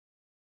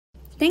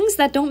Things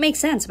that don't make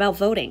sense about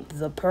voting.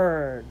 The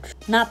purge.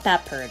 Not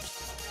that purge.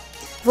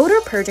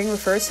 Voter purging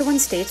refers to when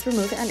states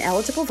remove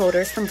ineligible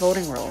voters from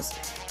voting rolls.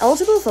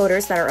 Eligible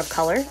voters that are of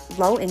color,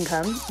 low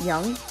income,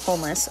 young,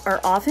 homeless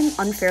are often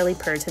unfairly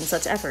purged in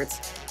such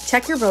efforts.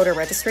 Check your voter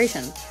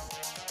registration.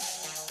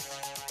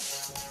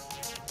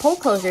 Poll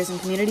closures in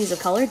communities of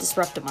color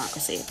disrupt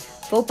democracy.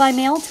 Vote by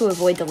mail to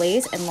avoid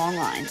delays and long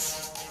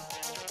lines.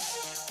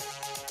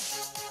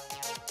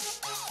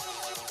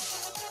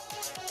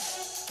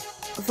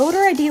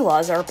 Voter ID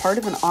laws are a part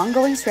of an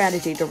ongoing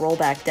strategy to roll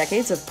back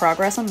decades of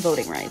progress on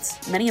voting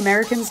rights. Many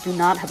Americans do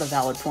not have a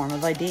valid form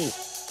of ID.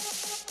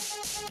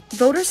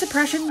 Voter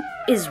suppression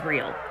is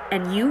real,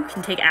 and you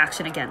can take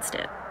action against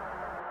it.